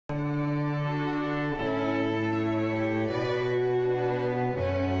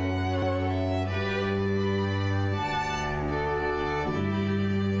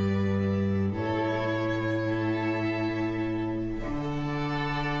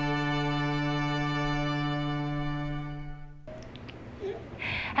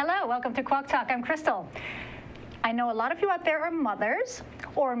Hello, welcome to Quack Talk. I'm Crystal. I know a lot of you out there are mothers,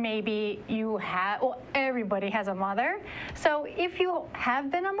 or maybe you have, well, everybody has a mother. So if you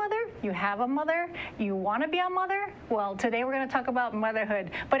have been a mother, you have a mother, you want to be a mother, well, today we're going to talk about motherhood.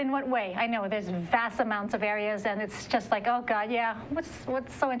 But in what way? I know there's vast amounts of areas, and it's just like, oh God, yeah,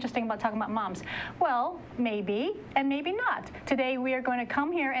 what's so interesting about talking about moms? Well, maybe and maybe not. Today we are going to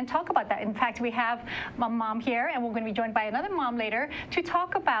come here and talk about that. In fact, we have a mom here, and we're going to be joined by another mom later to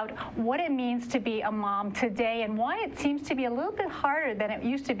talk about what it means to be a mom today and why it seems to be a little bit harder than it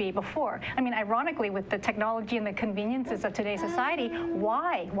used to be before. I mean, ironically, with the technology and the conveniences of today's society,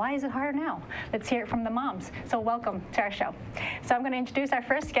 why? Why is it harder now? Let's hear it from the moms. So welcome to our show. So I'm going to introduce our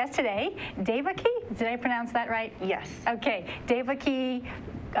first guest today, Devaki. Did I pronounce that right? Yes. Okay, Devaki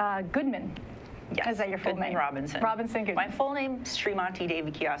Goodman. Yes. Is that your full name? Robinson. Robinson Goodman. My full name is Srimati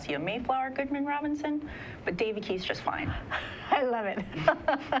Devaki Mayflower Goodman-Robinson, but Devaki's just fine. I love it.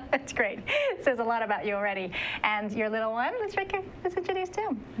 That's great. It says a lot about you already. And your little one, let's introduce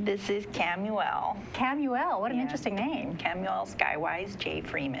him. This is Camuel. Camuel, what an interesting name. Camuel Skywise J.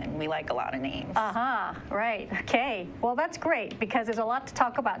 Freeman. We like a lot of names. Right. Okay. Well, that's great because there's a lot to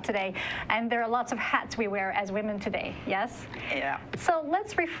talk about today, and there are lots of hats we wear as women today, yes? Yeah. So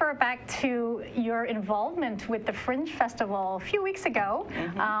let's refer back to your involvement with the Fringe Festival a few weeks ago.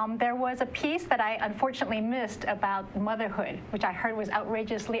 There was a piece that I unfortunately missed about motherhood, which I heard was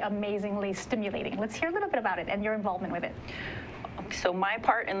outrageously, amazingly stimulating. Let's hear a little bit about it and your involvement with it. So my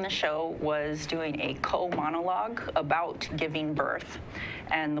part in the show was doing a co-monologue about giving birth.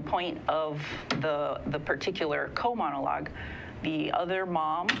 And the point of the particular co-monologue, the other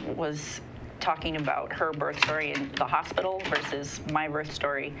mom was talking about her birth story in the hospital versus my birth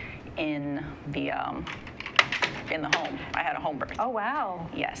story in the home. I had a home birth. Oh, wow.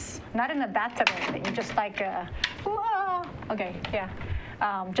 Yes. Not in the bathtub or anything. You just like, whoa. Okay, yeah.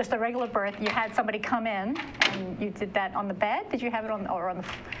 Just a regular birth. You had somebody come in, and you did that on the bed? Did you have it on the,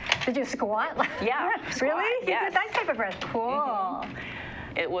 did you squat? Yeah. Really? Yes. You did that type of birth? Cool.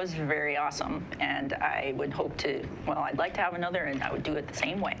 It was very awesome, and I would hope to, well, I'd like to have another, and I would do it the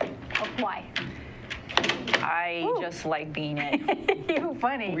same way. Oh, why? I just like being in. You're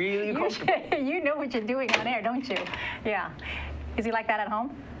funny. Really comfortable. You know what you're doing on air, don't you? Yeah. Is he like that at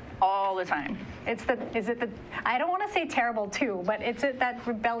home? All the time. Is it the, I don't want to say terrible two, but it's that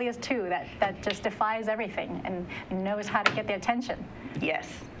rebellious two that just defies everything and knows how to get the attention? Yes.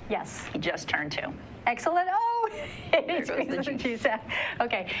 Yes. He just turned 2. Excellent. Oh, There goes the juice.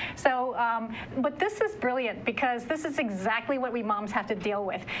 Okay, so, but this is brilliant because this is exactly what we moms have to deal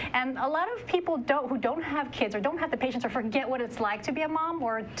with. And a lot of people who don't have kids or don't have the patience or forget what it's like to be a mom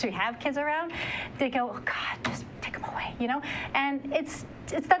or to have kids around, they go, oh, God, just take them away, you know? And it's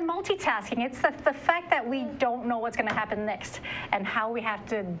that multitasking. It's the fact that we don't know what's going to happen next and how we have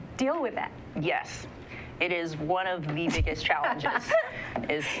to deal with that. Yes. It is one of the biggest challenges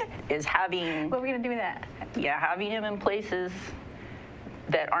is having... What are we going to do with that? Yeah, having him in places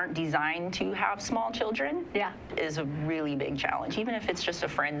that aren't designed to have small children is a really big challenge, even if it's just a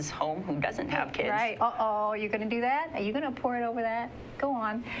friend's home who doesn't have kids. Right. Uh-oh, you're going to do that? Are you going to pour it over that? Go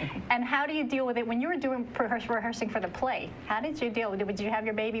on. And how do you deal with it when you were doing rehearsing for the play? How did you deal with it? Did you have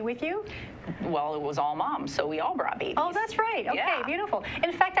your baby with you? Well, it was all moms, so we all brought babies. Oh, that's right. Okay, yeah. Beautiful.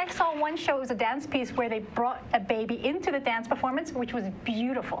 In fact, I saw one show, it was a dance piece where they brought a baby into the dance performance, which was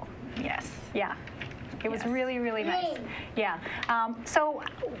beautiful. Yes. Yeah. It was really, really nice. Yeah. So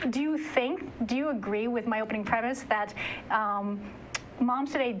do you agree with my opening premise that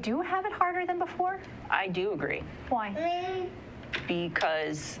moms today do have it harder than before? I do agree. Why?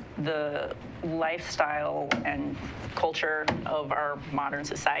 Because the lifestyle and culture of our modern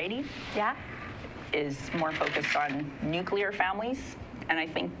society is more focused on nuclear families. And I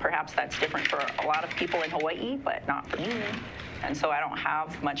think perhaps that's different for a lot of people in Hawaii, but not for me. And so I don't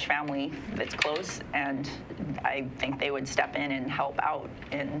have much family that's close, and I think they would step in and help out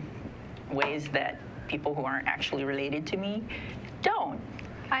in ways that people who aren't actually related to me don't.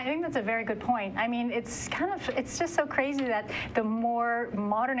 I think that's a very good point. I mean, it's just so crazy that the more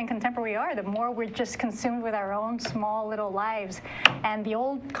modern and contemporary we are, the more we're just consumed with our own small little lives. And the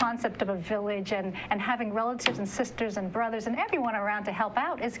old concept of a village and having relatives and sisters and brothers and everyone around to help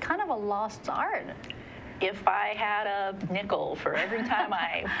out is kind of a lost art. If I had a nickel for every time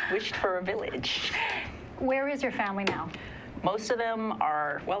I wished for a village. Where is your family now? Most of them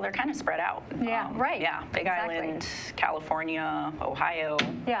are, well, they're kind of spread out. Yeah, right. Yeah, Big Island, California, Ohio.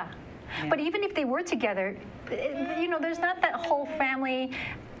 Yeah. But even if they were together, you know, there's not that whole family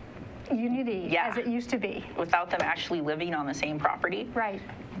unity as it used to be. Without them actually living on the same property. Right.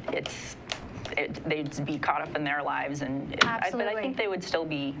 It's they'd be caught up in their lives, and but I think they would still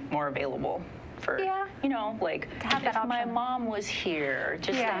be more available for, you know, like if my mom was here,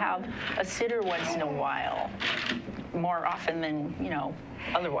 just to have a sitter once in a while, more often than, you know,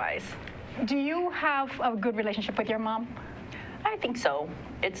 otherwise. Do you have a good relationship with your mom? I think so.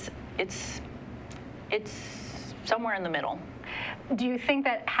 It's somewhere in the middle. Do you think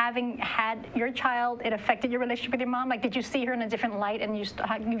that having had your child, it affected your relationship with your mom? Like, did you see her in a different light and you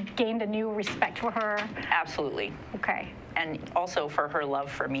gained a new respect for her? Absolutely. Okay. And also for her love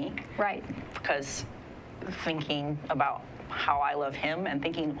for me. Right. Because thinking about how I love him and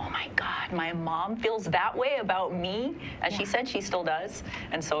thinking, oh my God, my mom feels that way about me. And she said she still does.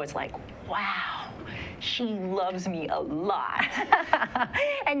 And so it's like, wow, she loves me a lot.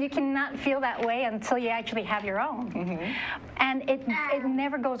 And you cannot feel that way until you actually have your own. Mm-hmm. And it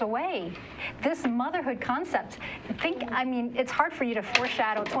never goes away. This motherhood concept, I mean, it's hard for you to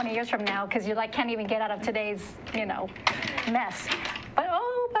foreshadow 20 years from now because you like can't even get out of today's, you know, mess. But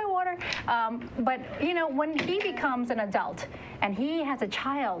by water. But you know, when he becomes an adult and he has a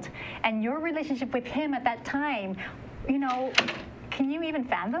child, and your relationship with him at that time, you know, can you even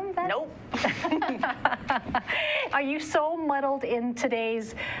fathom that? Nope. Are you so muddled in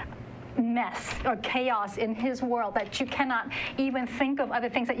today's mess or chaos in his world that you cannot even think of other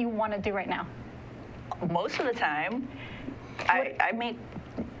things that you want to do right now? Most of the time, I make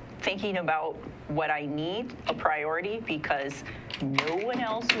thinking about what I need a priority because no one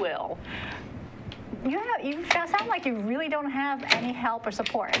else will. You sound like you really don't have any help or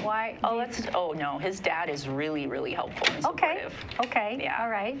support. Why? Oh no, his dad is really, really helpful and supportive. Okay. Yeah. All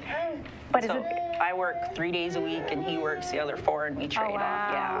right. But so I work 3 days a week and he works the other 4 and we trade off.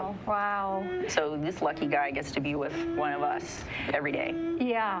 Yeah. Wow. So this lucky guy gets to be with one of us every day.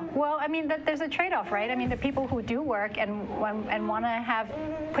 Yeah. Well, I mean, there's a trade-off, right? I mean, the people who do work and want to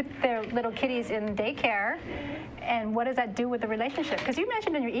put their little kitties in daycare. And what does that do with the relationship? Because you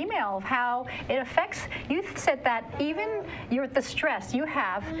mentioned in your email of how it affects, you said that even the stress you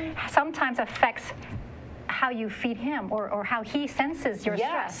have sometimes affects how you feed him or how he senses your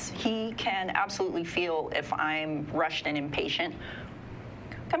stress. Yes, he can absolutely feel if I'm rushed and impatient.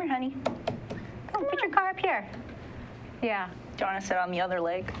 Come here, honey. Come put your car up here. Yeah. Do you want to sit on the other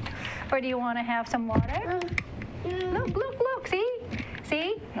leg? Or do you want to have some water? Look,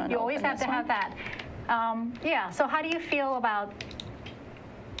 see? You always have to have that. Yeah, so how do you feel about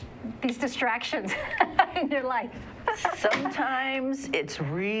these distractions in your life? Sometimes it's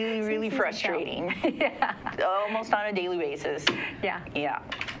really, really frustrating. Yeah. Almost on a daily basis. Yeah. Yeah.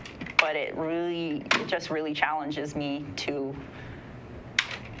 But it just really challenges me to...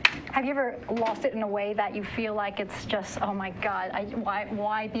 Have you ever lost it in a way that you feel like it's just, oh my God,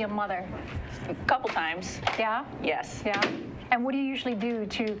 why be a mother? A couple times. Yeah? Yes. Yeah. And what do you usually do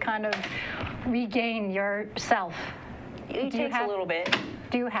to kind of regain yourself? It takes a little bit.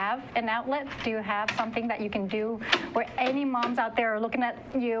 Do you have an outlet? Do you have something that you can do where any moms out there are looking at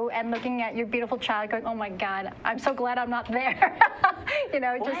you and looking at your beautiful child going, oh my God, I'm so glad I'm not there. You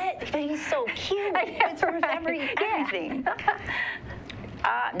know, what? But he's so cute. It's worth everything.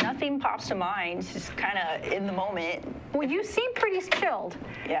 Nothing pops to mind. It's just kind of in the moment. Well, you seem pretty chilled.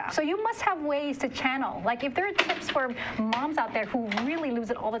 Yeah. So you must have ways to channel. Like if there are tips for moms out there who really lose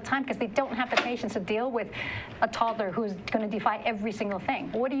it all the time because they don't have the patience to deal with a toddler who's going to defy every single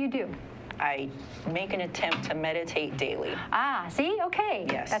thing. What do you do? I make an attempt to meditate daily. See? Okay.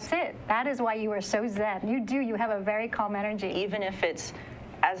 Yes. That's it. That is why you are so zen. You have a very calm energy. Even if it's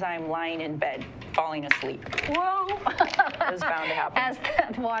as I'm lying in bed, falling asleep. Whoa! It's bound to happen. As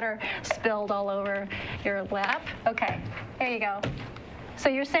that water spilled all over your lap. Okay, here you go. So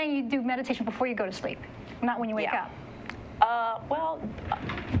you're saying you do meditation before you go to sleep, not when you wake up? Well,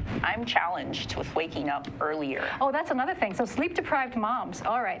 I'm challenged with waking up earlier. Oh, that's another thing. So sleep-deprived moms.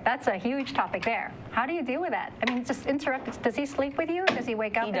 All right, that's a huge topic there. How do you deal with that? I mean, just interrupt. Does he sleep with you? Does he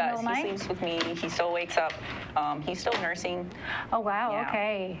wake up in the middle of the night? He sleeps with me. He still wakes up. He's still nursing. Oh, wow. Yeah.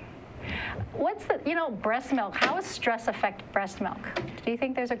 Okay. What's the, breast milk? How does stress affect breast milk? Do you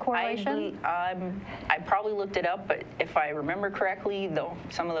think there's a correlation? I probably looked it up, but if I remember correctly, though,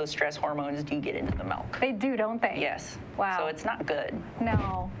 some of those stress hormones do get into the milk. They do, don't they? Yes. Wow. So it's not good.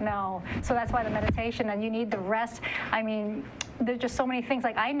 No. So that's why the meditation, and you need the rest. I mean, there's just so many things.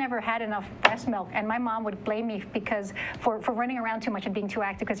 Like I never had enough breast milk, and my mom would blame me because for running around too much and being too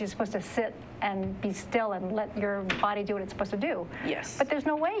active because you're supposed to sit and be still and let your body do what it's supposed to do. Yes. But there's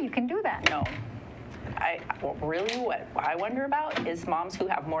no way you can do that. No. Really what I wonder about is moms who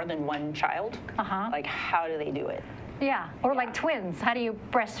have more than one child. Like, how do they do it? Yeah, or like twins. How do you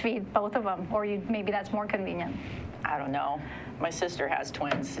breastfeed both of them? Or maybe that's more convenient. I don't know. My sister has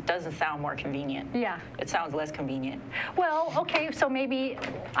twins. It doesn't sound more convenient. Yeah. It sounds less convenient. Well, okay, so maybe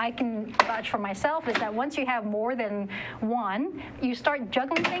I can vouch for myself is that once you have more than one, you start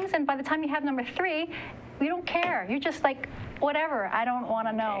juggling things, and by the time you have number 3, you don't care. You're just like, whatever, I don't want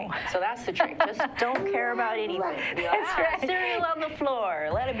to know. Okay. So that's the trick. Just don't care about anything. Be like, That's right. Cereal on the floor,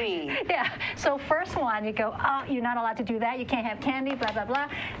 let it be. Yeah, so first one, you go, oh, you're not allowed to do that. You can't have candy, blah, blah, blah.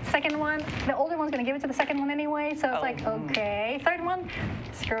 Second one, the older one's going to give it to the second one anyway, so it's like, okay. Third one,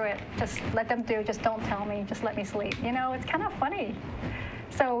 screw it. Just let them do. Just don't tell me. Just let me sleep. You know, it's kind of funny.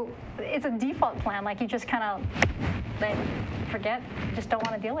 So it's a default plan. Like you just kind of forget, just don't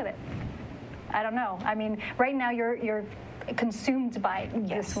want to deal with it. I don't know. I mean, right now you're consumed by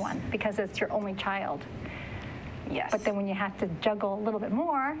this one because it's your only child. Yes. But then when you have to juggle a little bit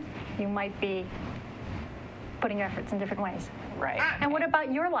more, you might be putting your efforts in different ways. Right. And what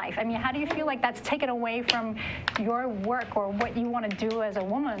about your life? I mean, how do you feel like that's taken away from your work or what you want to do as a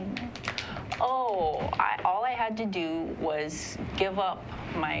woman? Oh, all I had to do was give up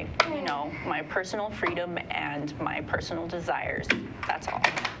my, my personal freedom and my personal desires. That's all.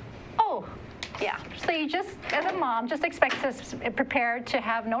 Oh. Yeah. So you just, as a mom, just expect to prepare to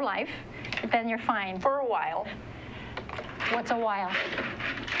have no life, then you're fine. For a while. What's a while?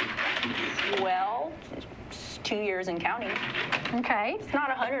 Well, 2 years and counting. Okay. It's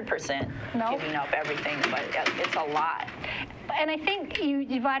not 100% giving up everything, but it's a lot. And I think you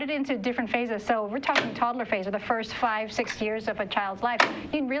divide it into different phases. So we're talking toddler phase, or the first 5-6 years of a child's life.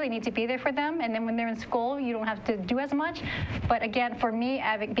 You really need to be there for them. And then when they're in school, you don't have to do as much. But again, for me,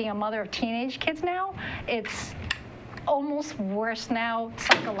 being a mother of teenage kids now, it's almost worse now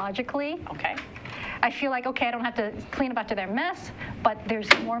psychologically. Okay. I feel like, okay, I don't have to clean up after their mess, but there's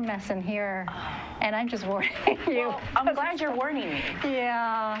more mess in here. And I'm just warning you. Well, I'm glad you're warning me.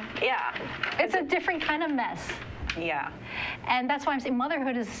 Yeah. Yeah. It's a different kind of mess. Yeah. And that's why I'm saying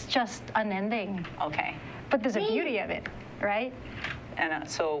motherhood is just unending. Okay. But there's a beauty of it, right? And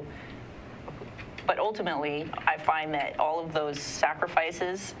but ultimately, I find that all of those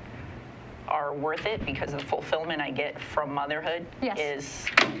sacrifices are worth it because the fulfillment I get from motherhood is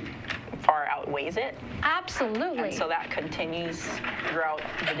far outweighs it. Absolutely. And so that continues throughout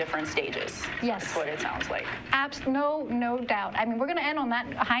the different stages. Yes. That's what it sounds like. No doubt. I mean, we're going to end on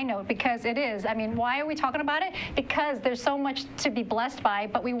that high note because it is. I mean, why are we talking about it? Because there's so much to be blessed by,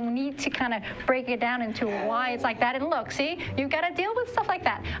 but we need to kind of break it down into why it's like that. And look, see, you've got to deal with stuff like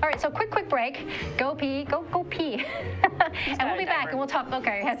that. All right, so quick break. Go pee. Go pee. And we'll be back and we'll talk.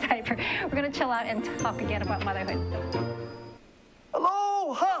 Okay, that's diaper. We're going to chill out and talk again about motherhood.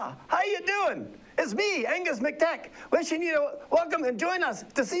 Aloha! How you doing? It's me, Angus McTech, wishing you to welcome and join us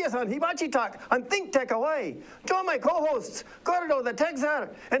to see us on Hibachi Talk on ThinkTech Hawaii. Join my co-hosts, Gordo the Tech Czar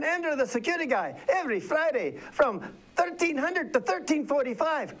and Andrew the Security Guy, every Friday from 1300 to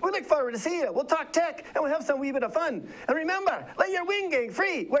 1345. We look forward to seeing you. We'll talk tech and we'll have some wee bit of fun. And remember, let your wing gang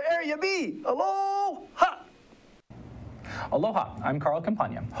free wherever you be. Aloha! Aloha, I'm Carl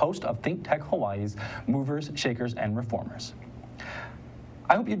Campagna, host of ThinkTech Hawaii's Movers, Shakers, and Reformers.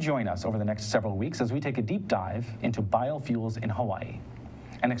 I hope you join us over the next several weeks as we take a deep dive into biofuels in Hawaii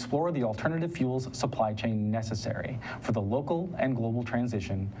and explore the alternative fuels supply chain necessary for the local and global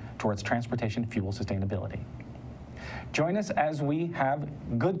transition towards transportation fuel sustainability. Join us as we have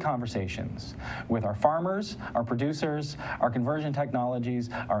good conversations with our farmers, our producers, our conversion technologies,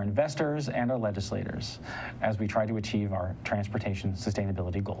 our investors, and our legislators as we try to achieve our transportation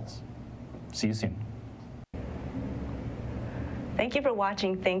sustainability goals. See you soon. Thank you for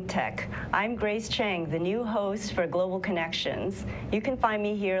watching ThinkTech. I'm Grace Chang, the new host for Global Connections. You can find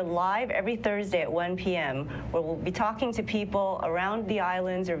me here live every Thursday at 1 p.m., where we'll be talking to people around the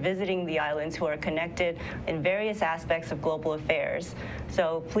islands or visiting the islands who are connected in various aspects of global affairs.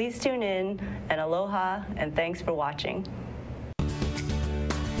 So please tune in, and aloha, and thanks for watching.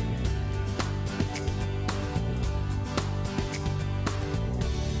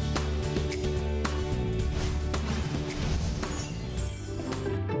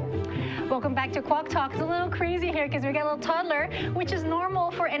 Welcome back to Quack Talk. It's a little crazy here because we got a little toddler, which is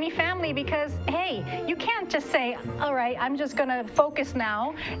normal for any family because, hey, you can't just say, all right, I'm just going to focus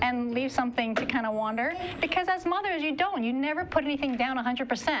now and leave something to kind of wander. Because as mothers, you don't. You never put anything down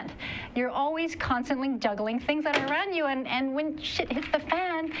 100%. You're always constantly juggling things that are around you. And when shit hits the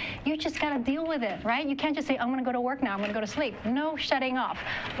fan, you just got to deal with it, right? You can't just say, I'm going to go to work now. I'm going to go to sleep. No shutting off,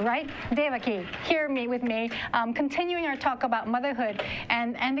 right? Devaki, hear me with me, continuing our talk about motherhood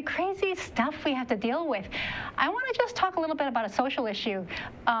and the crazy stuff we have to deal with. I want to just talk a little bit about a social issue.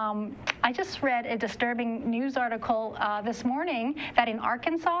 I just read a disturbing news article this morning that in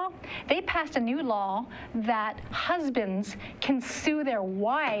Arkansas, they passed a new law that husbands can sue their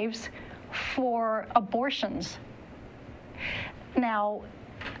wives for abortions. Now,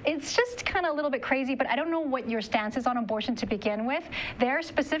 it's just kind of a little bit crazy, but I don't know what your stance is on abortion to begin with. They're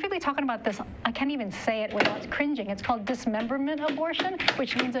specifically talking about this, I can't even say it without cringing. It's called dismemberment abortion,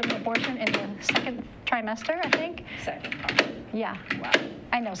 which means an abortion in the second trimester, I think. Second. Yeah. Wow.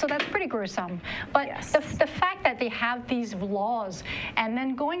 I know, so that's pretty gruesome. But yes. the fact that they have these laws, and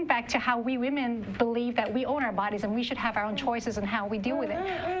then going back to how we women believe that we own our bodies and we should have our own choices in how we deal with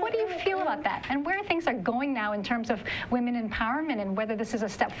it. What do you feel about that? And where things are going now in terms of women empowerment and whether this is a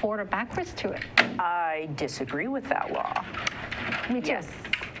step forward or backwards to it? I disagree with that law. Me too. Yes.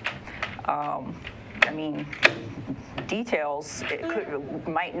 I mean, details,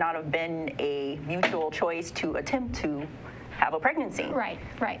 might not have been a mutual choice to attempt to have a pregnancy. Right,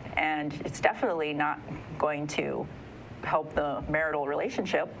 right. And it's definitely not going to help the marital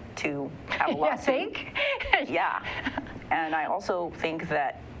relationship to have a lawsuit. You think? Yeah. And I also think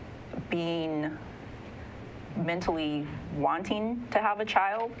that being mentally wanting to have a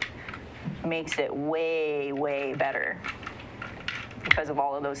child makes it way, way better because of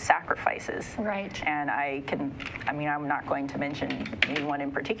all of those sacrifices. Right. And I'm not going to mention anyone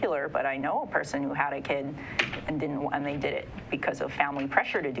in particular, but I know a person who had a kid and they did it because of family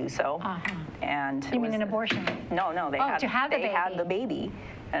pressure to do so. And you mean an abortion? No, they had the baby,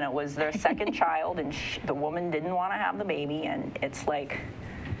 and it was their second child, and the woman didn't want to have the baby, and it's like,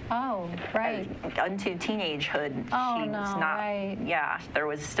 oh, right. Unto teenagehood, oh, she no, was not. Right. Yeah, there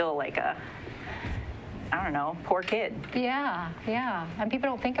was still like a, I don't know, poor kid. Yeah, yeah. And people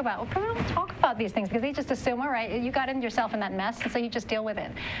don't think about, people don't talk about these things because they just assume, all right, you got yourself in that mess, and so you just deal with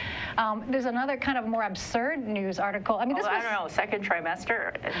it. There's another kind of more absurd news article. I mean, this was, I don't know, second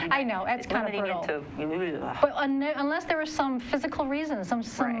trimester. I know, it's kind of brutal. But unless there was some physical reason,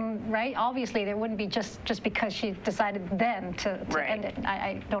 right? Obviously, there wouldn't be just because she decided then to end it.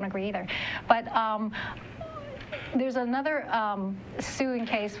 I don't agree either. But there's another suing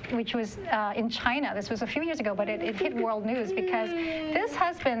case, which was in China. This was a few years ago, but it hit world news because this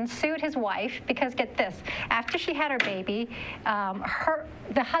husband sued his wife because, get this, after she had her baby,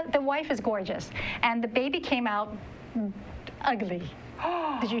 the wife is gorgeous, and the baby came out ugly.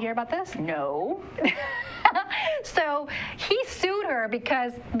 Did you hear about this? No. So he sued her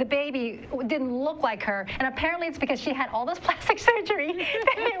because the baby didn't look like her, and apparently it's because she had all this plastic surgery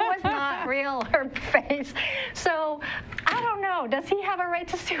that it was not real, her face. So I don't know. Does he have a right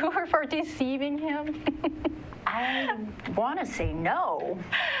to sue her for deceiving him? I want to say no.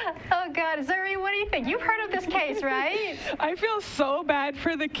 Oh, God. Zuri, what do you think? You've heard of this case, right? I feel so bad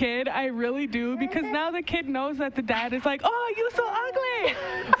for the kid. I really do, because now the kid knows that the dad is like, oh, you're so ugly.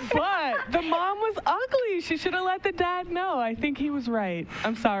 But the mom was ugly. She should have let the dad know. I think he was right.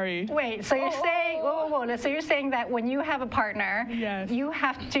 I'm sorry. Wait, so you're saying, whoa. So you're saying that when you have a partner, you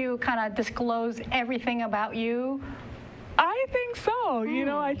have to kind of disclose everything about you? I think so. You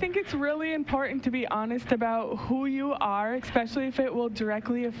know, I think it's really important to be honest about who you are, especially if it will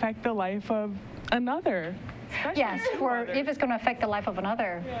directly affect the life of another. Yes, if it's going to affect the life of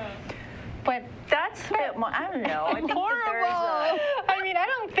another. Yeah. But that's a bit more, I don't know. I think horrible. I mean, I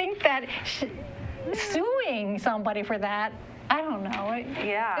don't think that suing somebody for that, I don't know.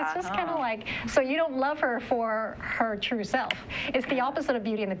 Yeah. It's just kind of like, so you don't love her for her true self. It's the opposite of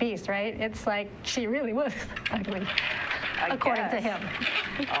Beauty and the Beast, right? It's like she really was ugly, according to him.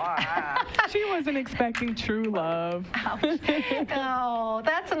 She wasn't expecting true love. Ouch. Oh,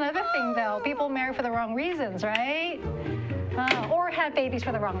 that's another thing, though. People marry for the wrong reasons, right? Or have babies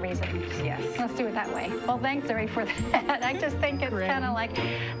for the wrong reasons. Yes. Let's do it that way. Well, thanks, Zuri, for that. I just think it's kind of like,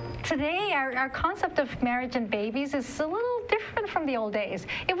 today, our concept of marriage and babies is a little different from the old days.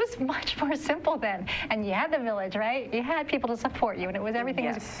 It was much more simple then. And you had the village, right? You had people to support you, and it was everything.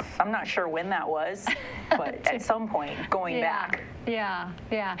 Yes. I'm not sure when that was, but at some point, going back. Yeah.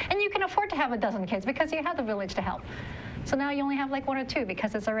 And you can afford to have a dozen kids because you have the village to help. So now you only have like one or two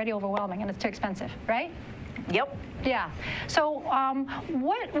because it's already overwhelming and it's too expensive, right? Yep. Yeah. So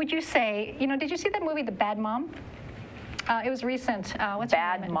what would you say, did you see that movie, The Bad Mom? It was recent. What's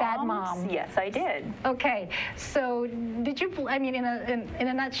Bad Moms? Bad Mom. Yes, I did. Okay. So did you, in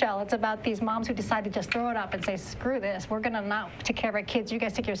a nutshell, it's about these moms who decide to just throw it up and say, screw this. We're going to not take care of our kids. You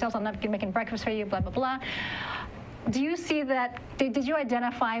guys take care of yourselves. I'm not making breakfast for you, blah, blah, blah. Do you see that? Did you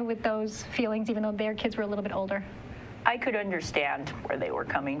identify with those feelings, even though their kids were a little bit older? I could understand where they were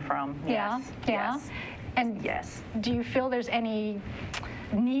coming from. Yes. Yeah. Yes. And yes. Do you feel there's any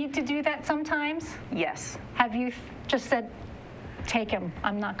need to do that sometimes? Yes. Have you just said, take him,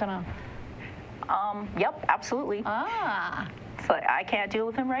 I'm not gonna? Yep, absolutely. Ah. It's like, I can't deal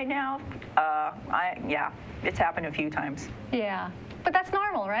with him right now. Yeah, it's happened a few times. Yeah, but that's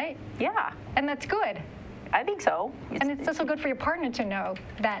normal, right? Yeah. And that's good. I think so. And it's also good for your partner to know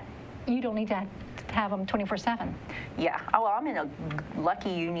that you don't need to have him 24/7. Yeah. Well, I'm in a lucky,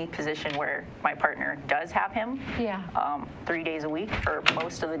 unique position where my partner does have him. Yeah. 3 days a week for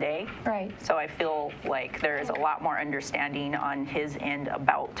most of the day. Right. So I feel like there is a lot more understanding on his end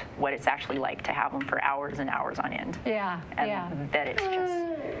about what it's actually like to have him for hours and hours on end. Yeah. And that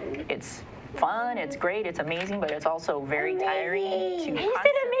it's fun, it's great, it's amazing, but it's also very tiring to. He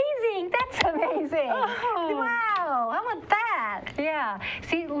said amazing. That's amazing. Oh. Wow. How about that? Yeah.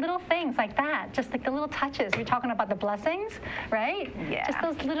 See, little things like that, just like the little touches. You're talking about the blessings, right? Yeah. Just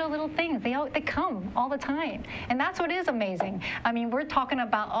those little things. They come all the time, and that's what is amazing. I mean, we're talking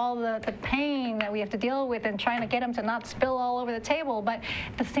about all the pain that we have to deal with and trying to get them to not spill all over the table, but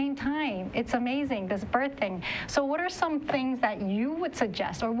at the same time, it's amazing, this birthing. So what are some things that you would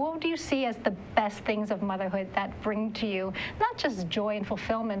suggest, or what do you see as the best things of motherhood that bring to you not just joy and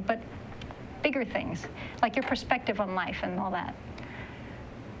fulfillment, but bigger things, like your perspective on life and all that?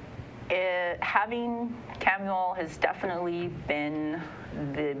 Having Camuel has definitely been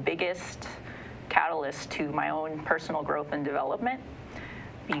the biggest catalyst to my own personal growth and development,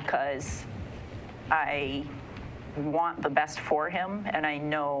 because I want the best for him, and I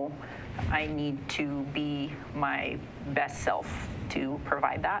know I need to be my best self to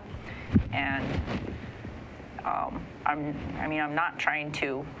provide that. And I'm not trying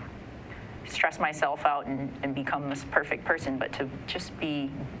to stress myself out and become this perfect person, but to just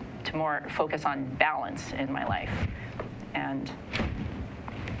to more focus on balance in my life. And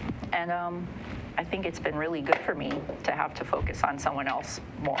I think it's been really good for me to have to focus on someone else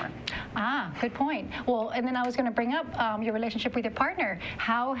more. Ah, good point. Well, and then I was going to bring up your relationship with your partner.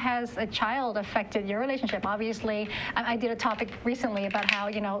 How has a child affected your relationship? Obviously, I did a topic recently about how,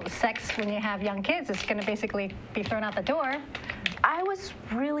 sex when you have young kids is going to basically be thrown out the door. I was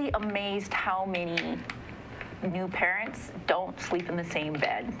really amazed how many new parents don't sleep in the same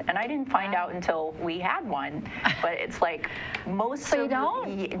bed, and I didn't find out until we had one. But it's like most so of you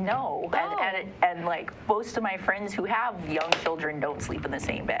don't? No, Oh. and like most of my friends who have young children don't sleep in the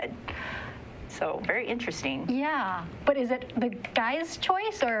same bed. So very interesting. Yeah, but is it the guy's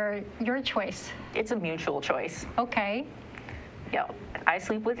choice or your choice? It's a mutual choice. Okay. Yeah, I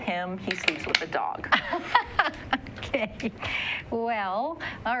sleep with him. He sleeps with the dog. Okay. Well,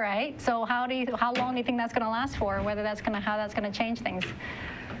 all right. So how long do you think that's going to last for? Whether how that's going to change things?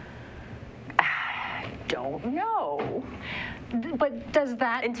 I don't know. But does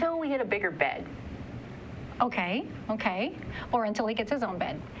that until we get a bigger bed? Okay. Or until he gets his own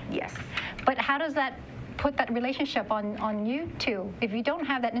bed. Yes. But how does that put that relationship on you two? If you don't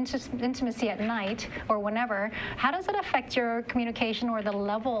have that intimacy at night or whenever, how does it affect your communication or the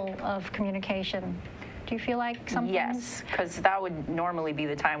level of communication? Do you feel like something? Yes, because that would normally be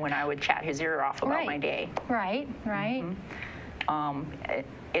the time when I would chat his ear off about my day. Right. Mm-hmm.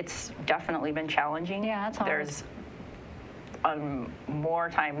 It's definitely been challenging. Yeah, it's hard. There's more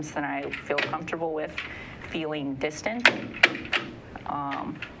times than I feel comfortable with feeling distant,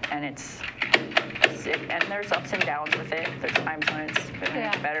 and and there's ups and downs with it. There's times when it's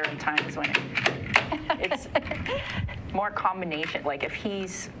better and times when it's more combination. Like if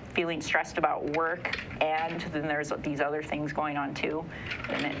he's feeling stressed about work and then there's these other things going on too,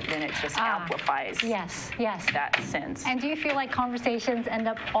 then it just amplifies yes. that sense. And do you feel like conversations end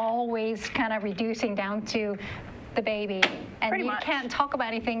up always kind of reducing down to the baby, and Pretty you much. can't talk about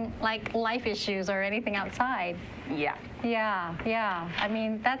anything like life issues or anything outside? Yeah. I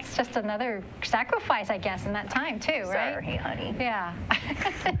mean, that's just another sacrifice, I guess, in that time too, right? Sorry, honey. Yeah.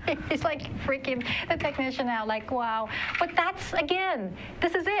 He's like freaking the technician out, like, wow. But that's, again,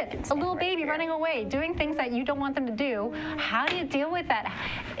 this is it. It's a little baby running away, doing things that you don't want them to do. How do you deal with that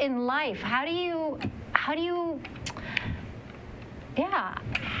in life? How do you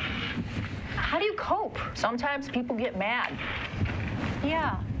cope? Sometimes people get mad.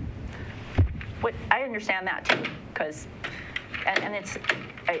 Yeah. But I understand that too, because, and it's,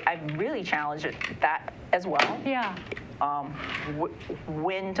 I'm really challenged at that as well. Yeah.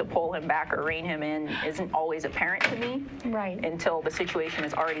 When to pull him back or rein him in isn't always apparent to me. Right. Until the situation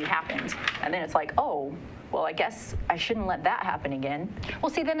has already happened. And then it's like, oh, well, I guess I shouldn't let that happen again. Well,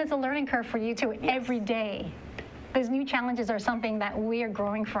 see, then it's a learning curve for you too every day. these new challenges are something that we are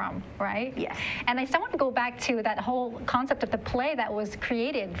growing from, right? Yes. And I still want to go back to that whole concept of the play that was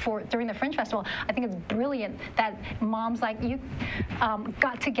created during the Fringe Festival. I think it's brilliant that moms like you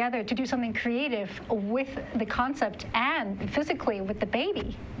got together to do something creative with the concept and physically with the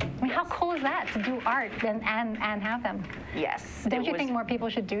baby. I mean, how cool is that to do art and have them? Yes. Don't you think more people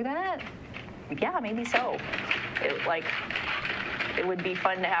should do that? Yeah, maybe so. It would be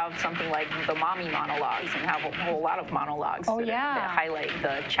fun to have something like the mommy monologues and have a whole lot of monologues that highlight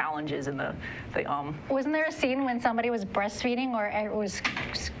the challenges and the Wasn't there a scene when somebody was breastfeeding or it was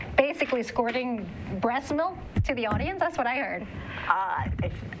basically squirting breast milk to the audience? That's what I heard.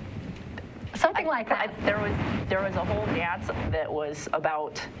 Something like that. There was a whole dance that was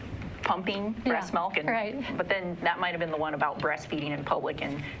about pumping breast milk, but then that might have been the one about breastfeeding in public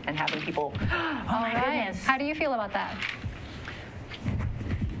and having people, oh my goodness. How do you feel about that?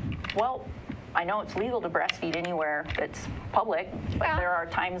 Well, I know it's legal to breastfeed anywhere that's public, but there are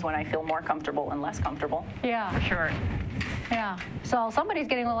times when I feel more comfortable and less comfortable. Yeah. For sure. Yeah. So somebody's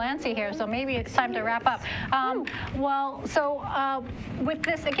getting a little antsy here, so maybe it's time to wrap up. With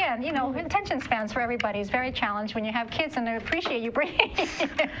this, again, you know, attention spans for everybody is very challenged when you have kids, and I appreciate you bringing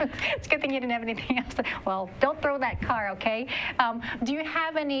It's a good thing you didn't have anything else. Well, don't throw that car, okay? Do you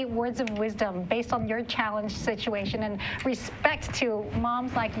have any words of wisdom based on your challenged situation and respect to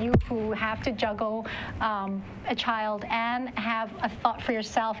moms like you who have to juggle a child and have a thought for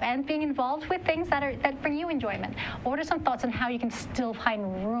yourself and being involved with things that bring you enjoyment? What are some thoughts on how you can still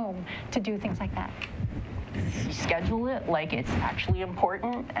find room to do things like that? You schedule it like it's actually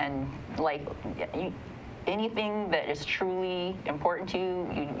important, and like anything that is truly important to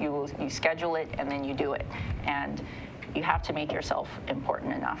you, you schedule it and then you do it. And you have to make yourself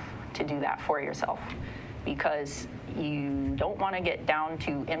important enough to do that for yourself, because you don't want to get down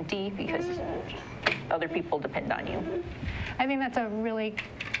to empty because other people depend on you. I think that's a really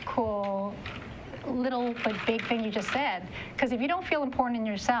cool little but big thing you just said, because if you don't feel important in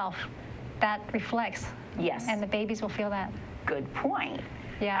yourself, that reflects. Yes. And the babies will feel that. Good point.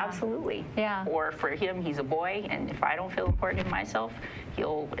 Yeah. Absolutely. Yeah. Or for him, he's a boy, and if I don't feel important in myself,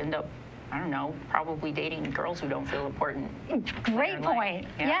 he'll end up, I don't know, probably dating girls who don't feel important. Great point.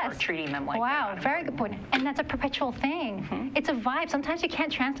 Yes. Or treating them like wow, very good point. And that's a perpetual thing. Mm-hmm. It's a vibe. Sometimes you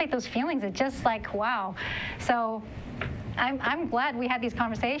can't translate those feelings. It's just like, wow. So I'm glad we had these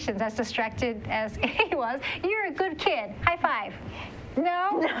conversations, as distracted as he was. You're a good kid. High five.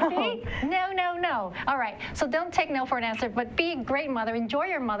 No? See? No. All right. So don't take no for an answer, but be a great mother. Enjoy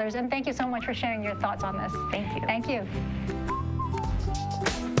your mothers, and thank you so much for sharing your thoughts on this. Thank you. Thank you.